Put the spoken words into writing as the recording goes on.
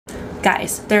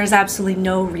Guys, there is absolutely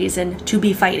no reason to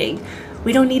be fighting.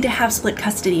 We don't need to have split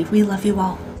custody. We love you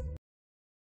all.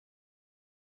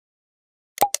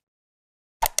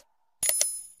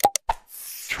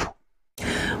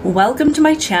 Welcome to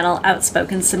my channel,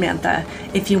 Outspoken Samantha.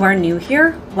 If you are new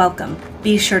here, welcome.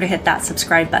 Be sure to hit that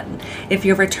subscribe button. If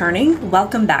you're returning,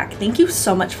 welcome back. Thank you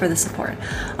so much for the support.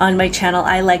 On my channel,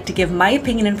 I like to give my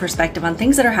opinion and perspective on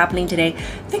things that are happening today,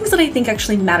 things that I think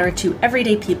actually matter to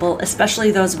everyday people, especially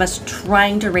those of us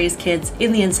trying to raise kids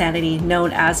in the insanity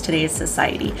known as today's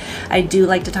society. I do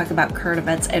like to talk about current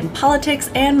events and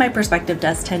politics, and my perspective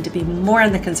does tend to be more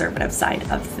on the conservative side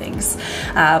of things.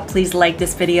 Please like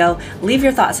this video, leave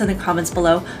your thoughts in the comments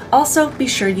below. Also, be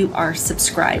sure you are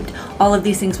subscribed. All of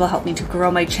these things will help me to grow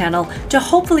my channel to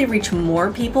hopefully reach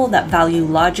more people that value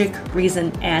logic,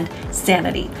 reason, and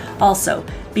sanity. Also,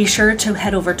 be sure to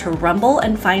head over to Rumble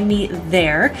and find me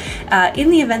there in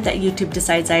the event that YouTube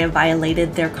decides I have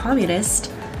violated their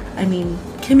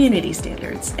community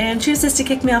standards and chooses to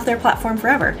kick me off their platform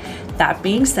forever. That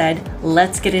being said,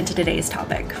 let's get into today's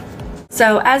topic.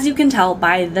 So as you can tell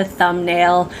by the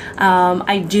thumbnail,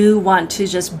 I do want to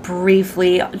just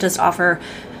briefly offer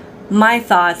my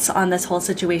thoughts on this whole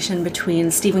situation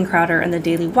between Steven Crowder and the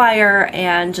Daily Wire,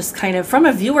 and just kind of from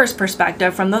a viewer's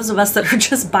perspective, from those of us that are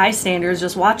just bystanders,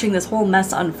 just watching this whole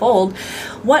mess unfold,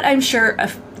 what I'm sure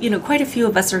quite a few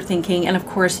of us are thinking. And of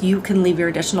course, you can leave your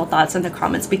additional thoughts in the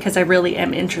comments, because I really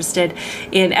am interested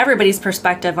in everybody's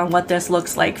perspective on what this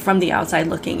looks like from the outside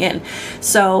looking in.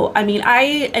 So,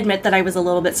 I admit that I was a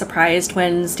little bit surprised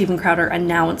when Steven Crowder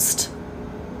announced,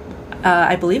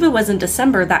 I believe it was in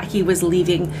December, that he was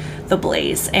leaving The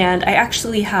Blaze. And I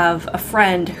actually have a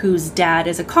friend whose dad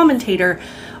is a commentator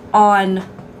on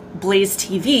Blaze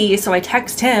TV, so I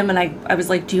text him and I was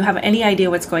like, do you have any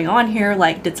idea what's going on here?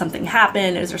 Like, did something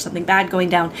happen? Is there something bad going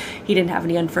down? He didn't have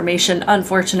any information,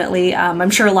 unfortunately. I'm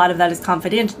sure a lot of that is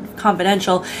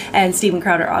confidential, and Steven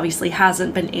Crowder obviously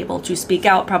hasn't been able to speak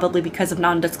out, probably because of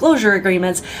non-disclosure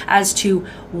agreements, as to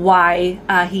why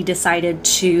he decided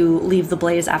to leave The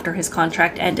Blaze after his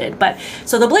contract ended. But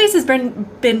so The Blaze has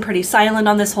been pretty silent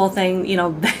on this whole thing.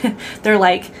 They're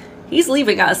like, he's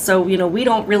leaving us, so we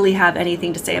don't really have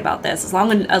anything to say about this.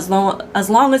 As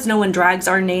long as no one drags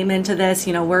our name into this,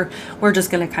 we're just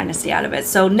gonna kind of stay out of it.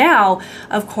 So now,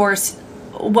 of course,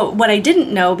 what I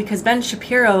didn't know, because Ben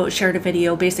Shapiro shared a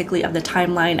video basically of the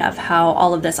timeline of how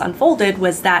all of this unfolded,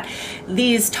 was that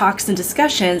these talks and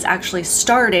discussions actually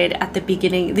started at the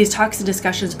beginning. These talks and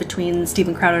discussions between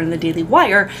Steven Crowder and the Daily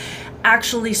Wire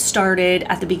actually started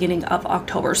at the beginning of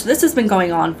October. So this has been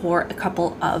going on for a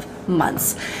couple of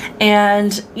months.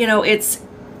 And,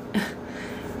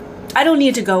 I don't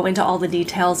need to go into all the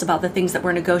details about the things that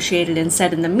were negotiated and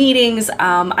said in the meetings.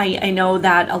 I know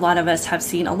that a lot of us have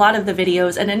seen a lot of the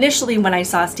videos, and initially when I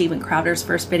saw Steven Crowder's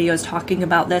first videos talking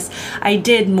about this, I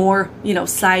did more,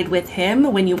 side with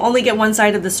him. When you only get one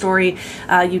side of the story,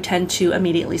 you tend to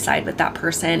immediately side with that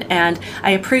person. And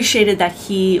I appreciated that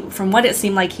from what it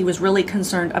seemed like, he was really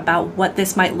concerned about what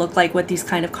this might look like, what these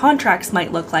kind of contracts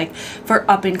might look like for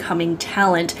up and coming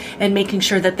talent, and making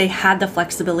sure that they had the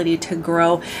flexibility to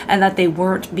grow, and that they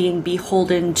weren't being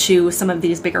beholden to some of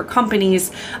these bigger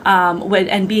companies,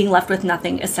 and being left with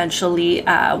nothing, essentially,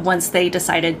 once they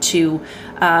decided to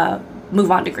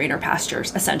move on to greener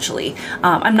pastures, essentially.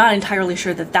 I'm not entirely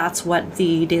sure that that's what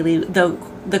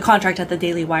the contract at the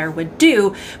Daily Wire would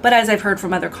do, but as I've heard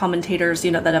from other commentators,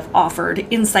 that have offered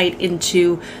insight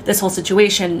into this whole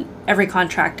situation, every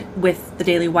contract with the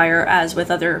Daily Wire, as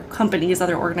with other companies,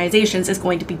 other organizations, is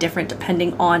going to be different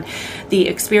depending on the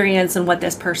experience and what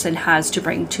this person has to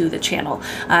bring to the channel.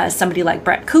 Somebody like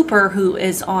Brett Cooper, who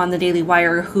is on the Daily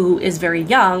Wire, who is very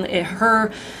young,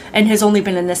 and has only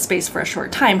been in this space for a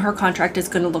short time, her contract is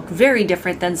going to look very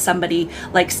different than somebody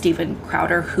like Steven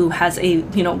Crowder, who has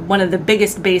one of the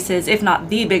biggest bases, if not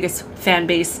the biggest fan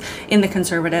base in the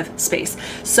conservative space.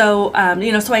 So,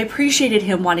 so I appreciated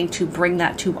him wanting to bring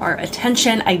that to our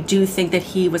attention. I do think that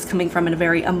he was coming from a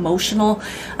very emotional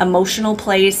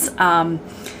place, and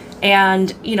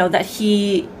that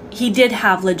he did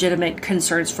have legitimate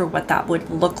concerns for what that would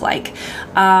look like.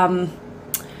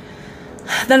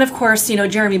 Then, of course,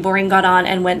 Jeremy Boring got on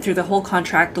and went through the whole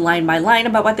contract line by line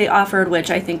about what they offered, which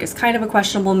I think is kind of a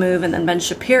questionable move. And then Ben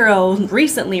Shapiro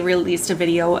recently released a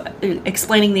video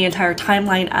explaining the entire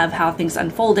timeline of how things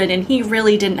unfolded, and he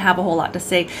really didn't have a whole lot to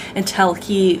say until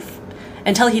he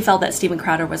until he felt that Steven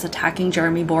Crowder was attacking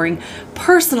Jeremy Boring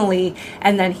personally,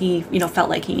 and then he, felt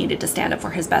like he needed to stand up for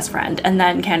his best friend. And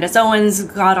then Candace Owens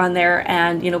got on there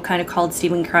and, kind of called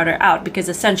Steven Crowder out, because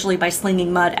essentially by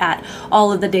slinging mud at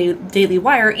all of the Daily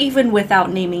Wire, even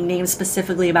without naming names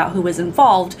specifically about who was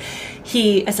involved,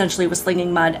 he essentially was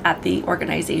slinging mud at the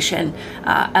organization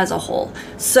as a whole.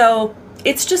 So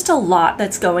it's just a lot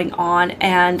that's going on.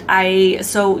 And I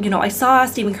saw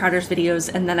Steven Crowder's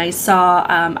videos, and then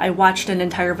I watched an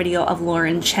entire video of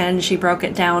Lauren Chen. She broke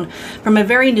it down from a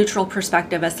very neutral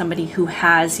perspective as somebody who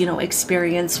has,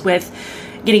 experience with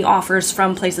getting offers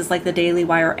from places like the Daily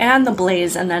Wire and the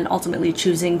Blaze, and then ultimately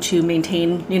choosing to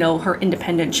maintain, her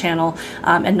independent channel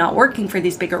and not working for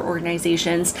these bigger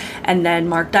organizations. And then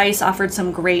Mark Dice offered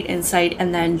some great insight,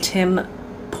 and then Tim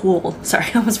Pool, sorry,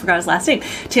 I almost forgot his last name.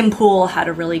 Tim Pool had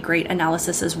a really great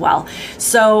analysis as well.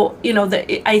 So,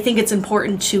 I think it's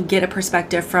important to get a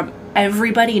perspective from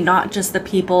everybody, not just the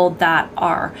people that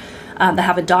are that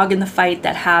have a dog in the fight,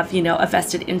 that have, a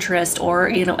vested interest or,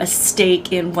 a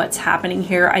stake in what's happening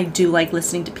here. I do like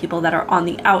listening to people that are on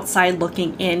the outside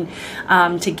looking in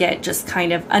to get just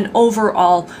kind of an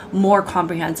overall more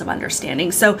comprehensive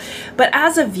understanding. So, but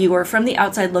as a viewer from the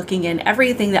outside looking in,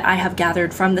 everything that I have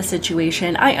gathered from the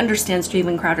situation, I understand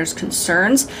Steven Crowder's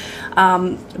concerns,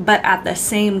 but at the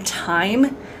same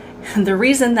time, the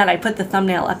reason that I put the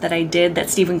thumbnail up that I did, that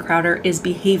Steven Crowder is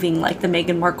behaving like the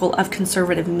Meghan Markle of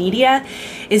conservative media,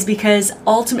 is because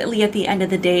ultimately at the end of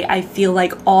the day, I feel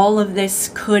like all of this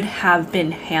could have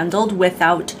been handled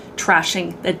without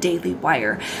trashing the Daily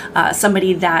Wire.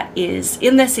 Somebody that is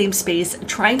in the same space,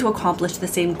 trying to accomplish the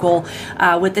same goal,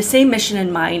 with the same mission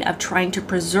in mind of trying to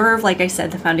preserve, like I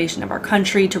said, the foundation of our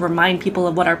country, to remind people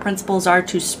of what our principles are,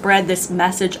 to spread this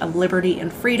message of liberty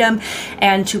and freedom,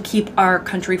 and to keep our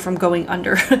country from going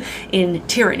under in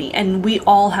tyranny. And we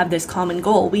all have this common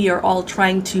goal. We are all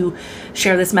trying to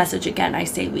share this message. Again, I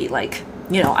say we, like,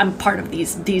 I'm part of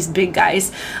these big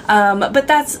guys, but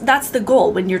that's the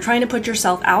goal. When you're trying to put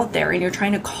yourself out there and you're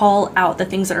trying to call out the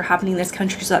things that are happening in this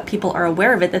country so that people are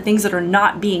aware of it, the things that are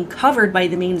not being covered by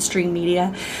the mainstream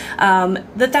media,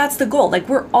 that's the goal. Like,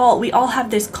 we all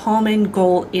have this common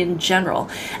goal in general.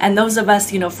 And those of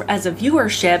us, as a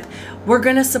viewership, we're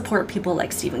going to support people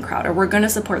like Steven Crowder. We're going to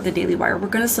support the Daily Wire. We're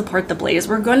going to support the Blaze.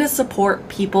 We're going to support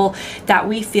people that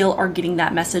we feel are getting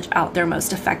that message out there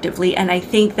most effectively. And I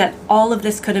think that all of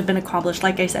this could have been accomplished,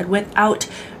 like I said, without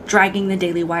dragging the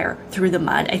Daily Wire through the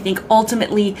mud. I think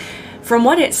ultimately, from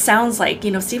what it sounds like,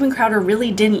 Steven Crowder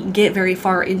really didn't get very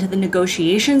far into the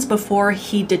negotiations before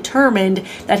he determined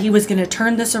that he was going to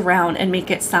turn this around and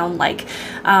make it sound like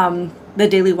the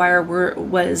Daily Wire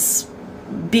was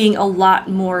being a lot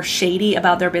more shady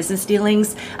about their business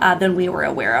dealings than we were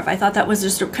aware of. I thought that was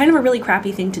just kind of a really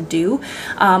crappy thing to do.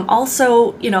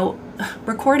 Also,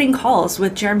 recording calls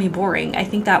with Jeremy Boring, I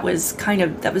think that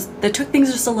took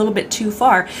things just a little bit too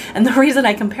far. And the reason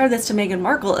I compare this to Meghan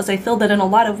Markle is I feel that in a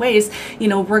lot of ways,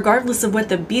 regardless of what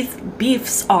the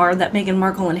beefs are that Meghan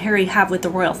Markle and Harry have with the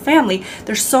royal family,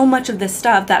 there's so much of this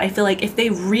stuff that I feel like if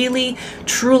they really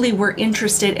truly were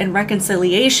interested in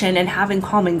reconciliation and having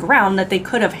common ground, that they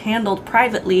could have handled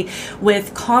privately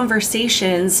with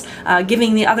conversations,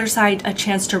 giving the other side a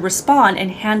chance to respond, and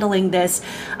handling this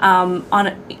on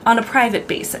a private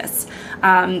basis.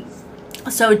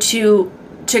 So to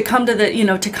come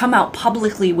to to come out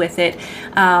publicly with it,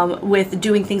 with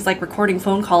doing things like recording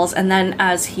phone calls, and then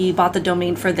as he bought the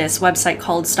domain for this website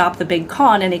called Stop the Big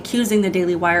Con, and accusing the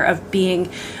Daily Wire of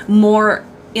being more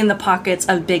in the pockets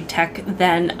of big tech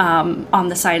than on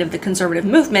the side of the conservative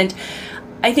movement,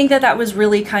 I think that was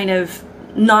really kind of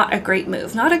not a great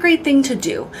move, not a great thing to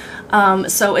do.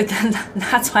 So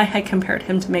that's why I compared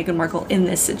him to Meghan Markle in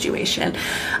this situation.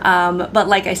 But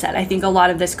like I said, I think a lot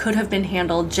of this could have been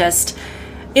handled just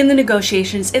in the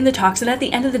negotiations, in the talks. And at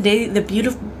the end of the day, the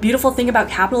beautiful thing about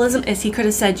capitalism is he could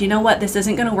have said, you know what, this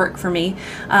isn't going to work for me.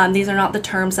 These are not the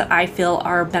terms that I feel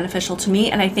are beneficial to me,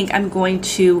 and I think I'm going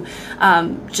to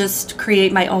just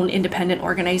create my own independent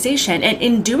organization. And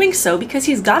in doing so, because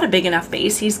he's got a big enough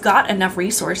base, he's got enough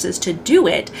resources to do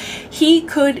it, he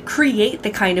could create the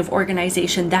kind of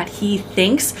organization that he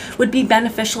thinks would be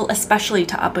beneficial, especially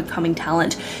to up-and-coming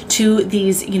talent, to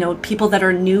these, people that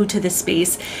are new to the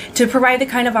space, to provide the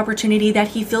kind of opportunity that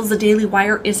he feels the Daily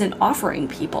Wire isn't offering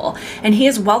people. And he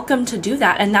is welcome to do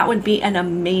that, and that would be an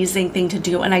amazing thing to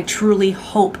do. And I truly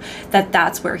hope that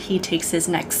that's where he takes his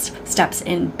next steps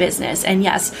in business. And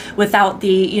yes, without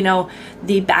the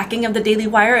the backing of the Daily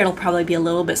Wire, it'll probably be a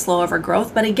little bit slow over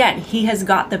growth, but again, he has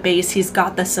got the base, he's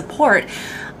got the support.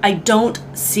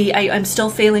 I'm still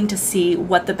failing to see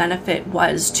what the benefit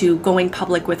was to going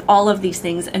public with all of these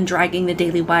things and dragging the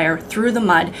Daily Wire through the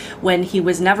mud when he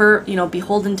was never, you know,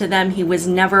 beholden to them. He was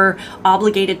never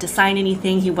obligated to sign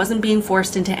anything. He wasn't being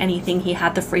forced into anything. He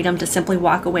had the freedom to simply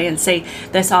walk away and say,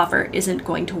 this offer isn't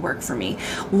going to work for me.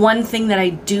 One thing that I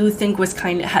do think was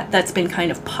that's been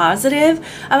kind of positive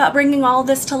about bringing all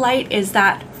this to light is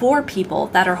that for people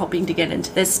that are hoping to get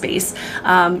into this space,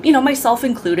 you know, myself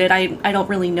included, I don't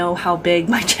really know how big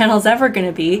my channel's ever going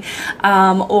to be,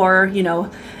 or, you know,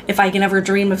 if I can ever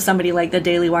dream of somebody like the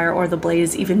Daily Wire or the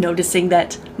Blaze even noticing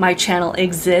that my channel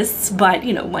exists, but,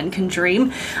 you know, one can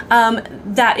dream,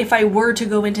 that if I were to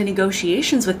go into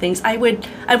negotiations with things, I would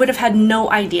have had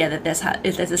no idea that this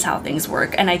is how things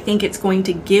work. And I think it's going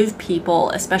to give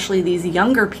people, especially these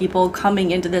younger people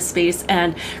coming into this space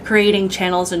and creating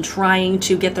channels and trying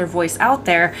to get their voice out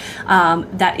there,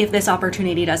 that if this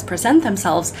opportunity does present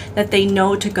themselves, that they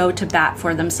know to go to bat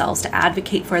for themselves, to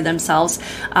advocate for themselves,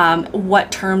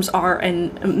 what terms are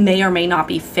and may or may not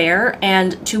be fair,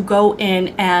 and to go in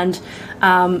and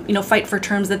you know, fight for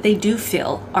terms that they do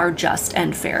feel are just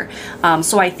and fair.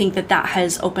 So I think that that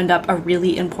has opened up a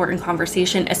really important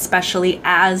conversation, especially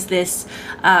as this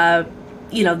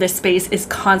you know, this space is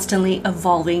constantly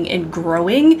evolving and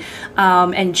growing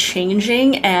and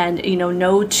changing, and, you know,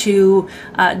 no two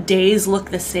days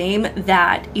look the same,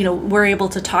 that, you know, we're able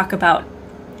to talk about,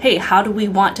 hey, how do we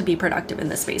want to be productive in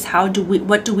this space?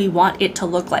 What do we want it to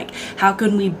look like? How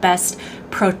can we best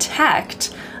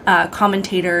protect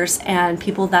commentators and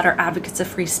people that are advocates of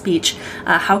free speech?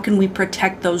 How can we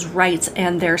protect those rights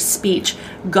and their speech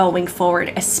going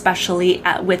forward, especially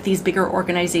with these bigger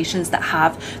organizations that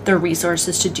have the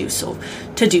resources to do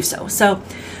so? So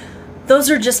those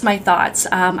are just my thoughts.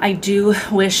 I do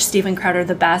wish Steven Crowder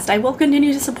the best. I will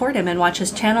continue to support him and watch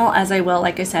his channel, as I will,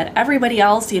 like I said, everybody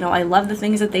else. You know, I love the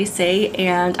things that they say,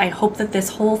 and I hope that this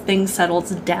whole thing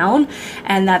settles down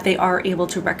and that they are able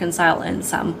to reconcile in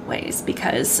some ways,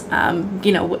 because,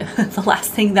 you know, the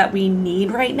last thing that we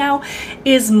need right now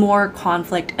is more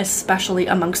conflict, especially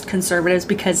amongst conservatives,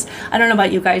 because I don't know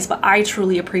about you guys, but I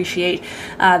truly appreciate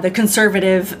the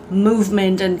conservative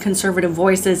movement and conservative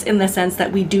voices, in the sense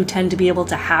that we do tend to be able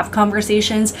to have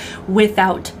conversations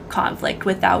without conflict,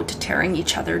 without tearing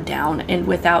each other down, and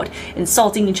without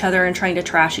insulting each other and trying to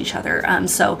trash each other.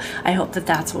 So I hope that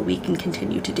that's what we can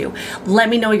continue to do. Let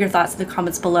me know your thoughts in the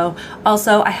comments below.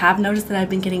 Also, I have noticed that I've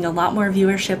been getting a lot more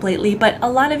viewership lately, but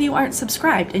a lot of you aren't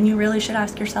subscribed, and you really should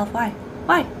ask yourself why.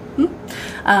 Why?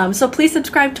 So please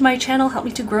subscribe to my channel, help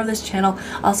me to grow this channel.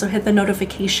 Also hit the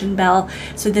notification bell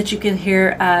so that you can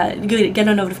get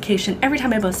a notification every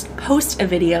time I post a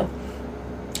video,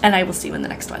 and I will see you in the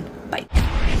next one. Bye.